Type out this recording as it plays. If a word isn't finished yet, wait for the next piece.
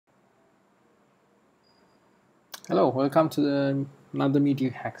Hello, welcome to another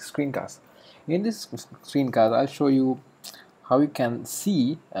Meteor Hack screencast. In this screencast, I'll show you how you can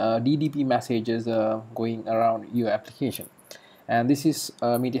see DDP messages going around your application. And this is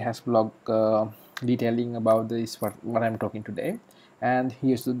Meteor Hack's blog detailing about this what I'm talking today. And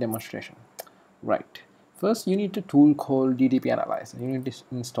here's the demonstration. Right. First, you need a tool called DDP Analyzer. You need to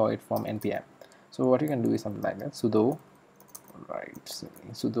install it from npm. So what you can do is something like that: sudo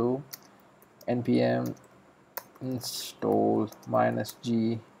sudo npm install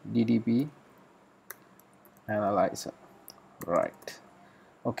 -g ddp analyzer. Right.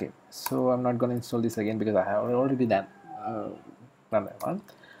 Okay, so I'm not going to install this again because I have already done that one.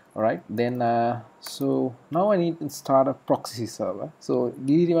 All right, then so now I need to start a proxy server. So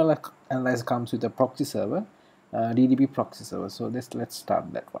DDP analyzer comes with a proxy server, DDP proxy server. So let's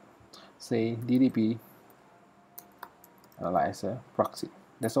start that one. Say DDP analyzer proxy.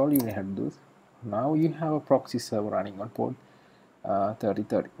 That's all you have to do. Now you have a proxy server running on port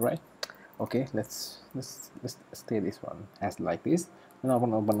 3030, right? Okay, let's stay this one as like this. Then I'm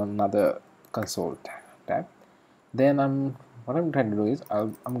gonna open another console tab. Then what I'm trying to do is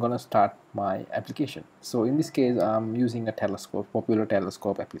I'm gonna start my application. So in this case, I'm using a telescope, popular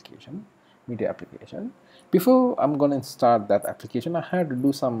telescope application, media application. Before I'm gonna start that application, I have to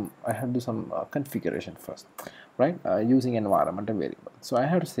do some configuration first, right? Using environment variable. So I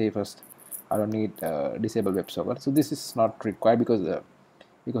have to say first, I don't need disable WebSocket. So this is not required because the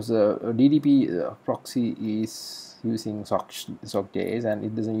DDP proxy is using sock.js and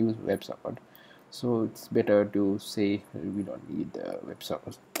it doesn't use WebSocket. So it's better to say we don't need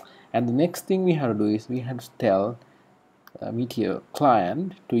WebSocket. And the next thing we have to do is we have to tell Meteor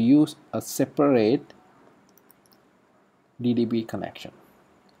client to use a separate DDP connection,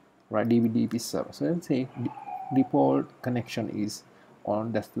 right? DDP server. So let's say default connection is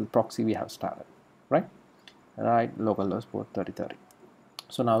on, that's the proxy we have started, right? Right, localhost port 3030.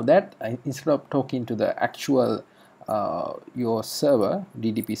 So now that instead of talking to the actual your server,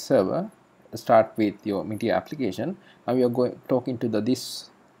 DDP server, start with your Meteor application. Now we are talking to this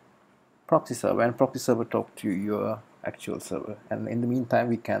proxy server, and proxy server talk to your actual server. And in the meantime,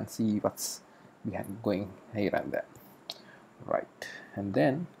 we can see what's going here and there, right? And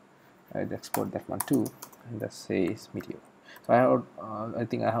then I'd export that one too, and that says Meteor. So I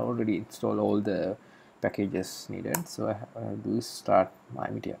think I have already installed all the packages needed. So I have to do is start my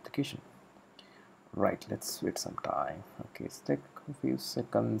Meteor application. Right, let's wait some time. Okay, it's take a few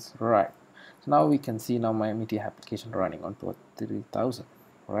seconds. Right, so now we can see now my Meteor application running on port 3000.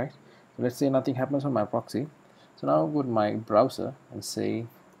 Right, so let's say nothing happens on my proxy. So now I'll go to my browser and say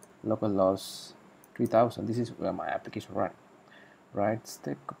localhost 3000. This is where my application running. Right,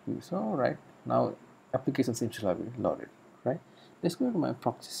 stack copy. So right now application seems to have been loaded. Right, let's go to my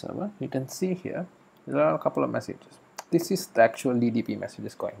proxy server. You can see here there are a couple of messages. This is the actual DDP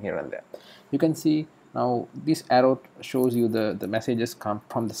messages going here and there. You can see now this arrow shows you the messages come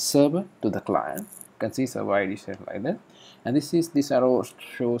from the server to the client. You can see server ID like that, and this arrow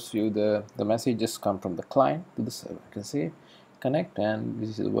shows you the messages come from the client to the server. You can see connect, and this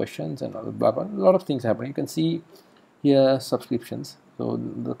is the versions and all blah blah. A lot of things happening. You can see here subscriptions, so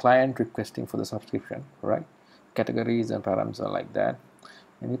the client requesting for the subscription, right? Categories and parameters are like that,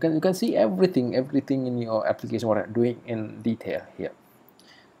 and you can see everything in your application what I'm doing in detail here.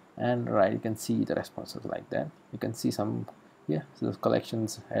 And right, you can see the responses like that. You can see some so the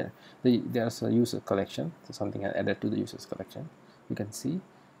collections, there's a user collection, so something added to the users collection. You can see.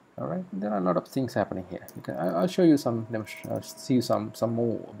 All right, there are a lot of things happening here. I'll show you some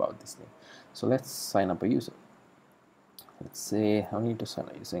more about this thing. So let's sign up a user. Let's say I need to sign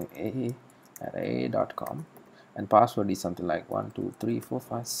up using a@a.com, and password is something like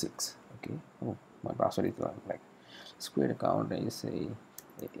 12345 okay. Oh, my password is like squared account, and you say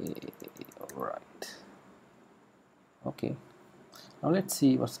right. Okay, now let's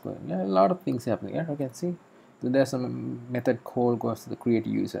see what's going on. A lot of things happening here. You can see there's some method call goes to the create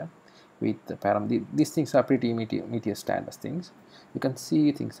user with the param. These things are pretty Meteor standard things. You can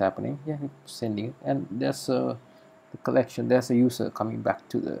see things happening. Yeah, sending, and there's a the collection. There's a user coming back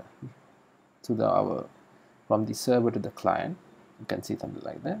to our from the server to the client. You can see something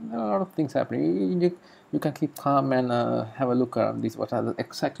like that. There are a lot of things happening. You can keep calm and have a look around this. What are the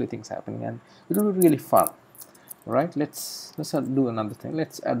exactly things happening, and it will be really fun. Right? Let's do another thing.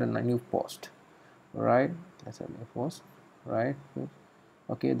 Let's add a new post. Right? Let's add a new post. Right?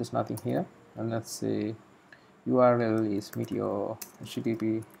 Okay, there's nothing here, and let's say URL is Meteor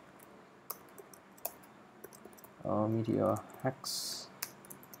HTTP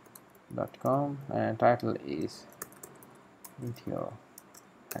meteorhacks.com, and title is Meteor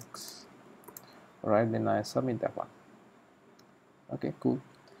Hacks. Right, then I submit that one. Okay, cool.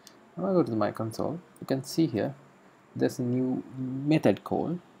 Now I go to my console. You can see here there's a new method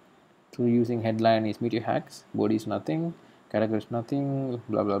call. So using headline is Meteor hacks, body is nothing, category is nothing,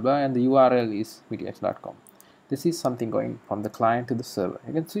 blah blah blah, and the URL is meteorhacks.com. This is something going from the client to the server.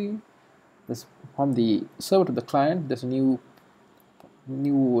 You can see this from the server to the client. There's a new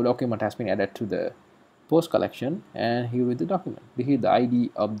document has been added to the post collection, and here is the document. Here the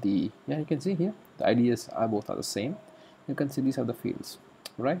ID of the, yeah, you can see here the IDs are both are the same. You can see these are the fields,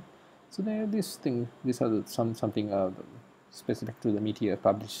 right? So there this thing, these are the, something specific to the Meteor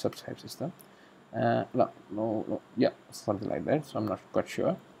publish subscribe system. No, yeah, something like that. So I'm not quite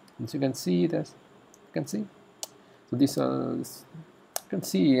sure. And so you can see this, you can see. So this you can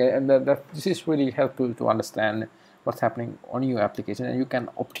see, and this is really helpful to understand what's happening on your application, and you can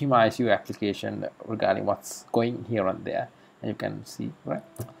optimize your application regarding what's going here and there, and you can see, right?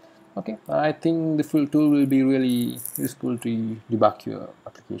 Okay, I think the full tool will be really useful to debug your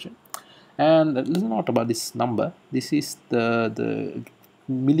application. And a little note about this number. This is the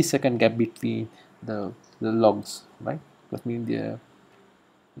millisecond gap between the logs, right? That means you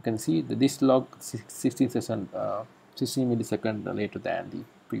can see that this log 16 millisecond later than the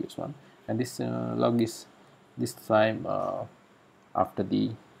previous one, and this log is this time after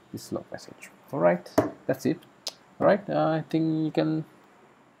this log message. All right, that's it. All right, I think you can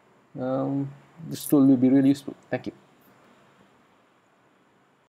this tool will be really useful. Thank you.